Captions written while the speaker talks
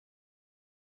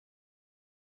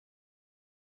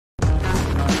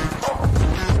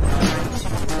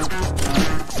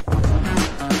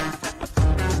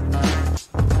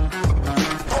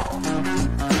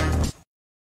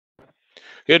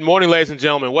Good morning, ladies and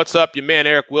gentlemen. What's up? Your man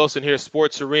Eric Wilson here,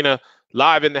 Sports Arena,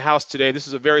 live in the house today. This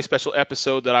is a very special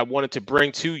episode that I wanted to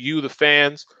bring to you, the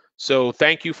fans. So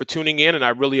thank you for tuning in, and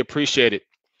I really appreciate it.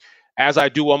 As I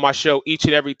do on my show each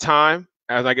and every time,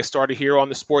 as I get started here on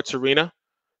the Sports Arena,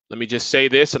 let me just say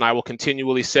this, and I will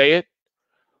continually say it.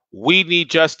 We need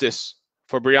justice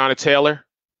for Breonna Taylor.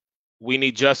 We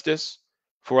need justice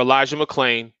for Elijah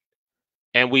McClain,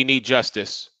 and we need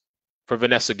justice for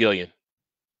Vanessa Gillian.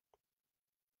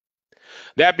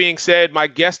 That being said, my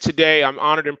guest today, I'm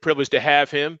honored and privileged to have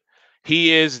him.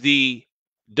 He is the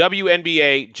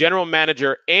WNBA general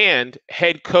manager and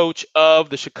head coach of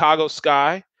the Chicago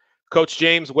Sky, Coach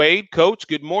James Wade. Coach,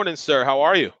 good morning, sir. How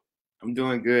are you? I'm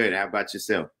doing good. How about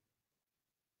yourself?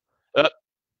 Uh,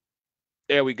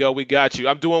 there we go. We got you.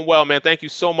 I'm doing well, man. Thank you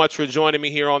so much for joining me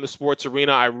here on the Sports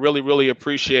Arena. I really, really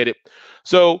appreciate it.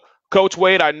 So, Coach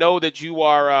Wade, I know that you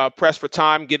are pressed for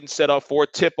time, getting set up for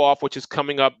tip-off, which is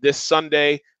coming up this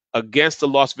Sunday against the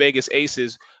Las Vegas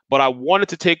Aces. But I wanted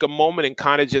to take a moment and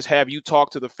kind of just have you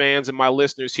talk to the fans and my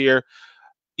listeners here.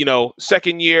 You know,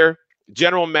 second year,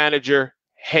 general manager,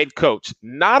 head coach.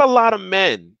 Not a lot of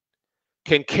men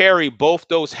can carry both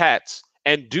those hats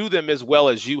and do them as well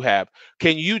as you have.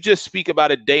 Can you just speak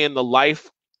about a day in the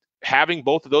life having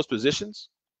both of those positions?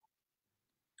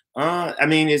 I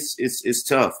mean, it's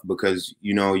tough because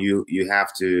you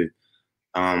have to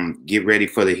get ready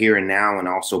for the here and now and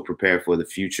also prepare for the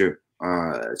future.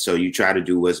 So you try to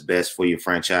do what's best for your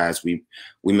franchise. We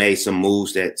made some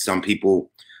moves that some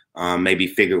people maybe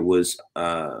figured was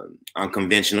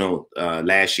unconventional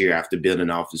last year after building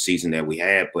off the season that we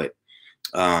had. But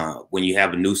when you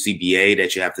have a new CBA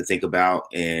that you have to think about,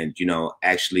 and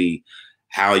actually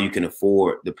how you can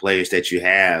afford the players that you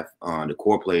have, the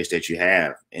core players that you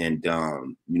have, and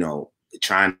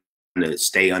trying to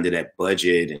stay under that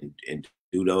budget and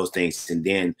do those things, and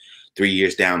then 3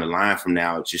 years down the line from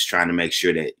now, just trying to make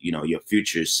sure that your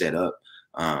future is set up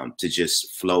to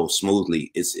just flow smoothly.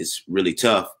 It's really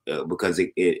tough because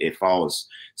it falls.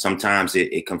 Sometimes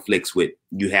it conflicts with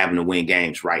you having to win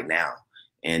games right now.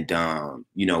 And,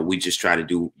 we just try to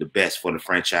do the best for the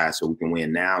franchise so we can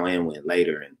win now and win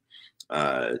later. And,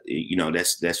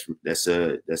 that's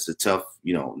a tough,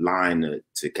 line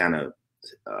to kind of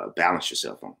balance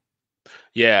yourself on.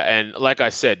 Yeah, and like I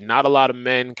said, not a lot of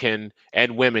men can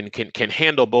and women can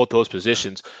handle both those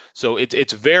positions. So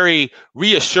it's very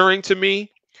reassuring to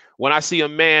me when I see a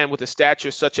man with a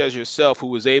stature such as yourself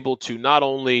who is able to not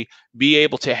only be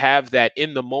able to have that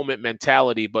in the moment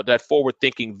mentality, but that forward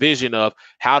thinking vision of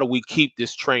how do we keep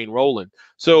this train rolling.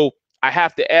 So I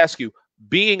have to ask you,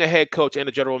 being a head coach and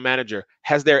a general manager,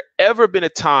 has there ever been a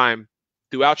time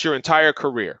throughout your entire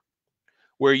career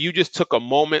where you just took a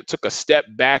moment, took a step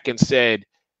back and said,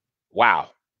 wow,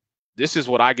 this is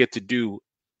what I get to do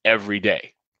every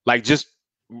day? Like, just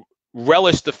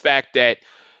relish the fact that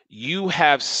you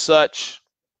have such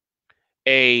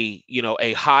a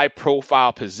high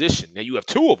profile position. Now you have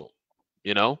two of them.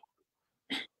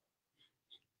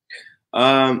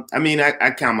 I mean,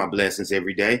 I count my blessings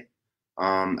every day.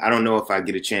 I don't know if I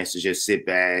get a chance to just sit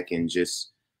back and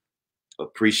just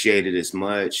appreciate it as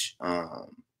much.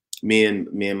 Me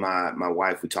and my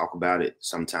wife, we talk about it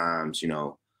sometimes.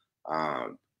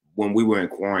 When we were in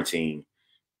quarantine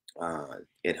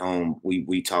at home,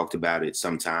 we talked about it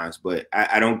sometimes. But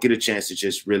I don't get a chance to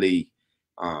just really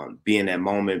be in that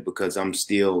moment because I'm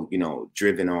still,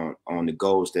 driven on the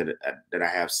goals that I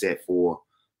have set for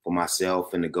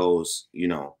myself, and the goals,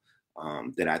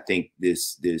 that I think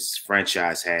this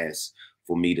franchise has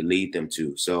for me to lead them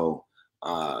to. So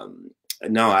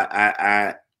no,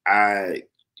 I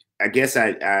guess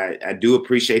I do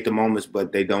appreciate the moments,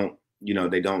 but they don't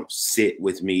sit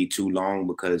with me too long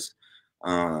because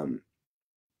I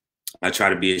try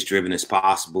to be as driven as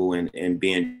possible, and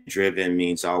being driven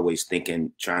means always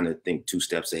trying to think 2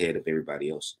 steps ahead of everybody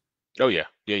else. Oh, yeah.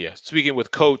 Yeah. Speaking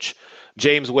with Coach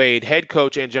James Wade, head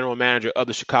coach and general manager of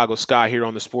the Chicago Sky here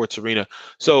on the Sports Arena.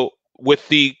 So with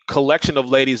the collection of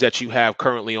ladies that you have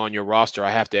currently on your roster,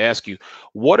 I have to ask you,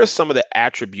 what are some of the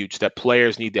attributes that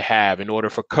players need to have in order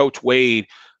for Coach Wade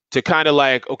to kind of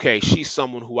like, okay, she's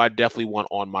someone who I definitely want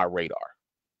on my radar?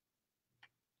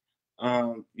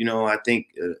 I think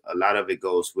a lot of it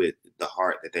goes with the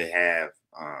heart that they have,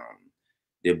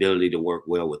 the ability to work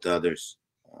well with others.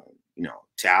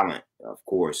 Talent, of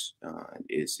course,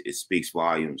 it speaks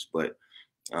volumes, but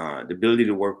the ability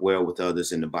to work well with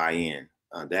others and to buy in.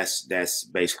 That's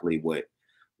basically what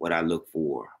I look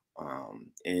for,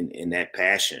 and that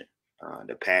passion,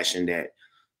 the passion that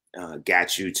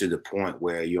got you to the point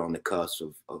where you're on the cusp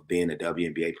of being a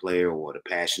WNBA player, or the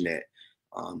passion that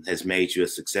has made you a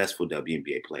successful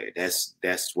WNBA player.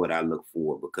 That's what I look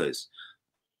for, because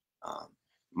um,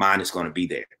 mine is going to be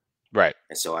there. Right.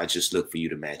 And so I just look for you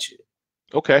to match it.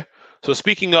 Okay. So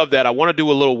speaking of that, I want to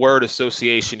do a little word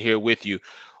association here with you.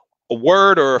 A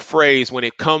word or a phrase when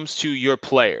it comes to your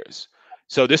players.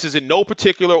 So this is in no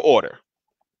particular order.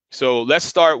 So uh, let's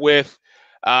start with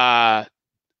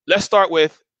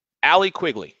Allie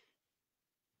Quigley.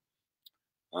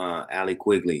 Allie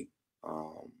Quigley,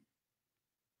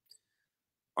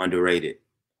 underrated.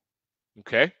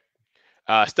 Okay.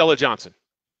 Stella Johnson.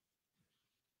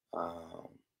 Um,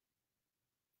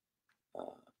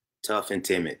 Tough and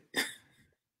timid.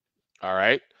 All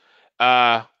right.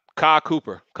 Khalil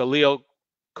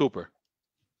Cooper.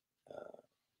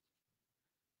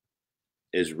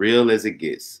 As real as it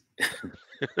gets.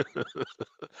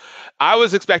 I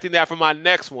was expecting that for my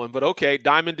next one, but okay.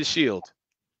 Diamond DeShield.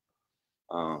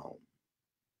 Um,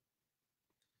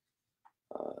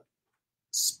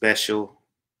 Special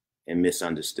and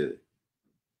misunderstood.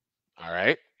 All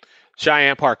right.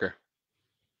 Cheyenne Parker.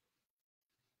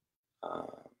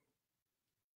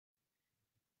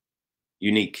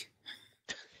 Unique.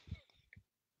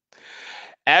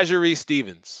 Azuree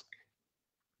Stevens.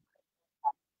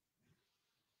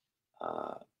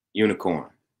 Unicorn.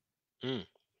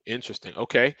 Interesting.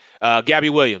 Okay. Gabby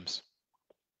Williams.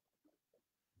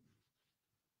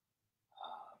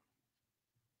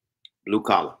 Blue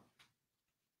collar.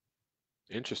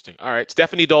 Interesting. All right.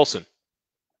 Stephanie Dolson.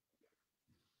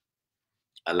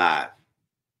 Alive.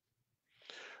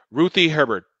 Ruthie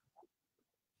Herbert.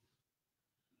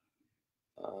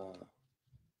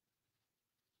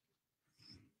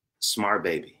 Smart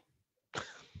baby.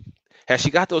 Has she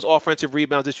got those offensive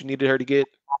rebounds that you needed her to get?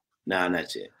 No,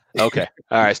 not yet. Okay.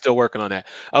 All right. Still working on that.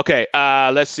 Okay.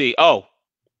 Let's see. Oh,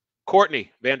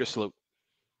 Courtney Vandersloot.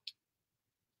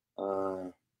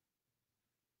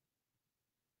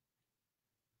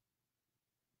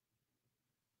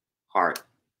 Heart.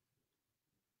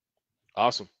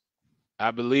 Awesome.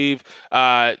 I believe,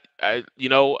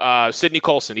 Sydney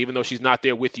Colson, even though she's not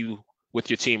there with you with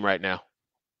your team right now.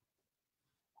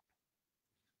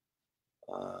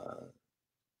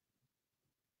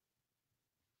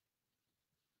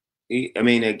 I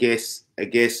mean, I guess I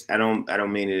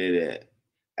don't mean it.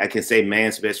 I can say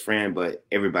man's best friend, but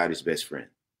everybody's best friend.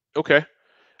 Okay.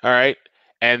 All right.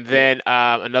 And then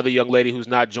another young lady who's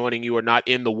not joining you or not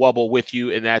in the wubble with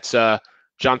you, and that's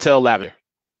Jontel Lavender.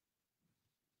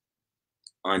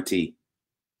 Auntie.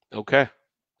 Okay.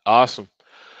 Awesome.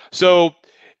 So,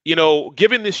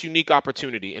 given this unique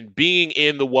opportunity and being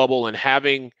in the wubble and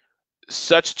having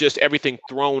such just everything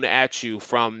thrown at you,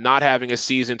 from not having a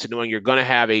season to knowing you're going to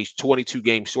have a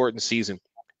 22-game shortened season,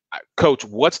 Coach,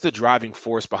 what's the driving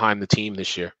force behind the team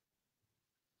this year?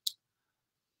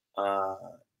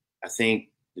 I think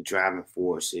the driving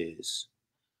force is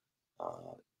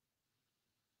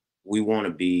we want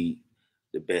to be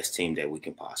the best team that we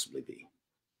can possibly be.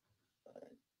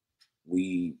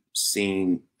 We've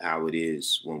seen how it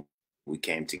is when we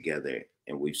came together,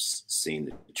 and we've seen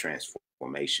the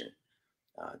transformation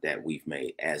that we've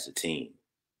made as a team.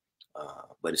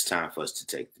 But it's time for us to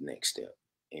take the next step.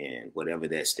 And whatever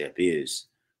that step is,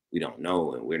 we don't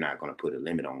know, and we're not going to put a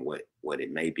limit on what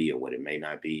it may be or what it may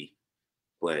not be.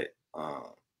 But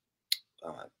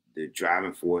the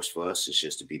driving force for us is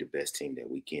just to be the best team that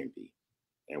we can be.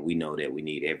 And we know that we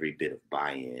need every bit of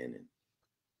buy-in and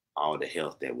all the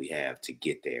health that we have to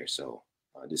get there. So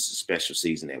this is a special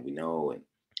season that we know, and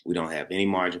we don't have any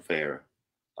margin for error.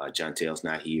 Jontel's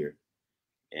not here,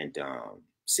 and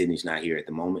Sydney's not here at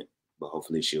the moment, but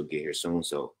hopefully she'll get here soon.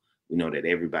 So we know that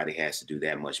everybody has to do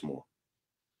that much more.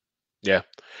 Yeah.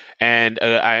 And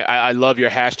I love your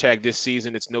hashtag this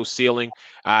season. It's no ceiling.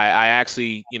 I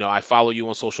actually, I follow you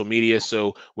on social media.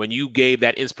 So when you gave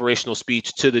that inspirational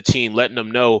speech to the team, letting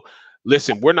them know,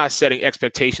 listen, we're not setting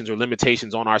expectations or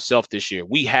limitations on ourselves this year.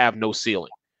 We have no ceiling.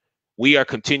 We are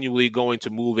continually going to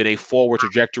move in a forward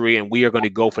trajectory, and we are going to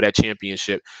go for that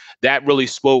championship. That really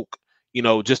spoke,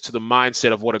 just to the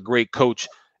mindset of what a great coach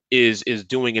is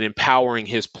doing and empowering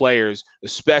his players,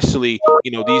 especially,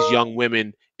 these young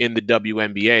women in the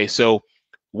WNBA. So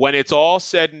when it's all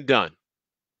said and done,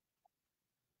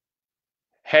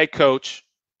 head coach,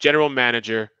 general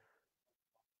manager,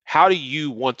 how do you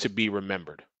want to be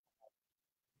remembered?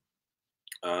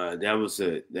 That's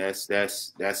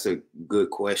a good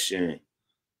question.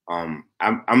 I'm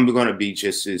gonna be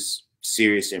just as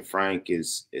serious and frank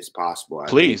as possible.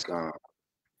 Please. I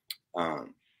think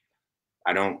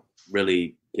I don't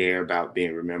really care about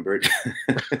being remembered.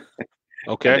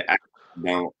 Okay. I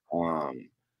don't.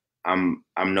 I'm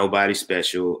nobody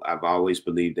special. I've always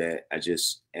believed that. I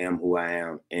just am who I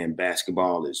am, and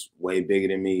basketball is way bigger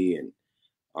than me,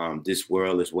 and this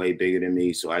world is way bigger than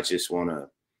me. So I just want to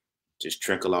just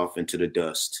trickle off into the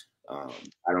dust.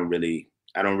 I don't really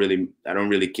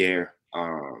care.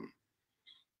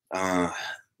 Uh,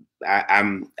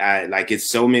 I like it's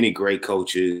so many great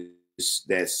coaches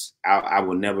I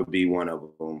will never be one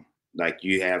of them. Like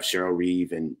you have Cheryl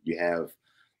Reeve and you have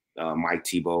Mike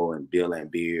Tebow and Bill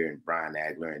Laimbeer and Brian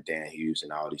Agler and Dan Hughes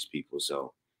and all these people.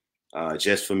 So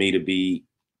just for me to be,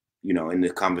 you know, in the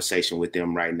conversation with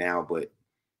them right now, but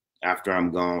after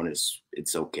I'm gone,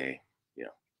 it's okay. You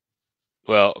know.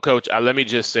 Well, Coach, let me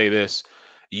just say this.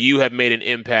 You have made an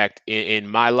impact in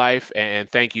my life, and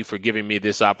thank you for giving me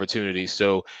this opportunity.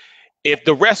 So if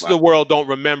the rest of the world don't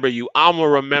remember you, I'm going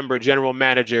to remember General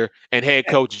Manager and Head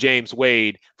Coach James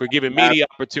Wade for giving me the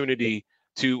opportunity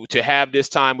to have this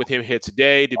time with him here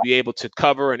today, to be able to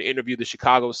cover and interview the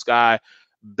Chicago Sky.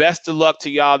 Best of luck to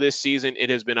y'all this season.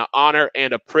 It has been an honor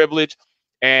and a privilege.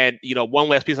 And, you know, one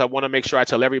last piece I want to make sure I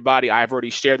tell everybody, I've already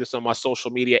shared this on my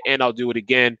social media, and I'll do it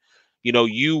again. You know,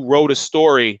 you wrote a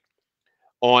story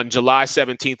on July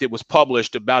 17th. It was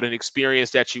published about an experience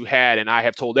that you had, and I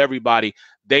have told everybody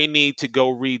they need to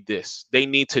go read this. They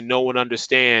need to know and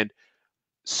understand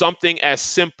something as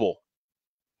simple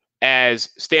as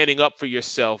standing up for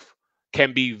yourself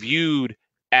can be viewed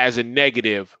as a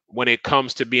negative when it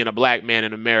comes to being a black man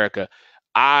in America.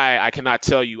 I cannot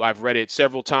tell you, I've read it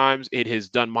several times. It has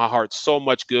done my heart so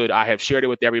much good. I have shared it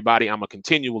with everybody. I'm going to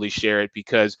continually share it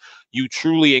because you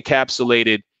truly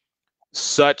encapsulated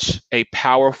such a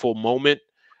powerful moment.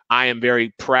 I am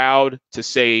very proud to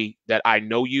say that I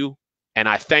know you, and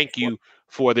I thank you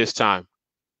for this time.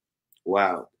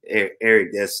 Wow,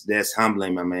 Eric, that's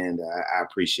humbling, my man. I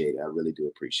appreciate it. I really do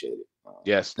appreciate it.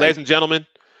 Yes, ladies and gentlemen,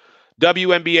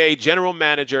 WNBA General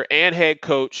Manager and Head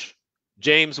Coach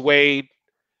James Wade.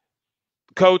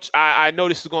 Coach, I know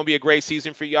this is going to be a great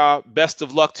season for y'all. Best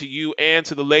of luck to you and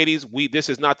to the ladies. This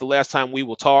is not the last time we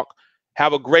will talk.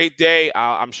 Have a great day.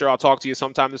 I'm sure I'll talk to you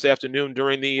sometime this afternoon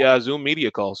during the Zoom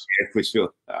media calls. Yeah, for sure.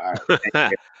 All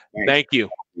right. Thank you.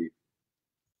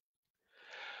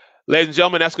 Ladies and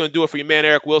gentlemen, that's going to do it for your man,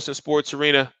 Eric Wilson, Sports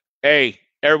Arena. Hey,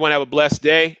 everyone have a blessed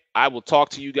day. I will talk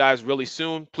to you guys really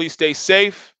soon. Please stay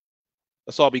safe.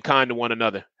 Let's all be kind to one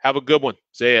another. Have a good one.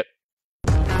 Say it.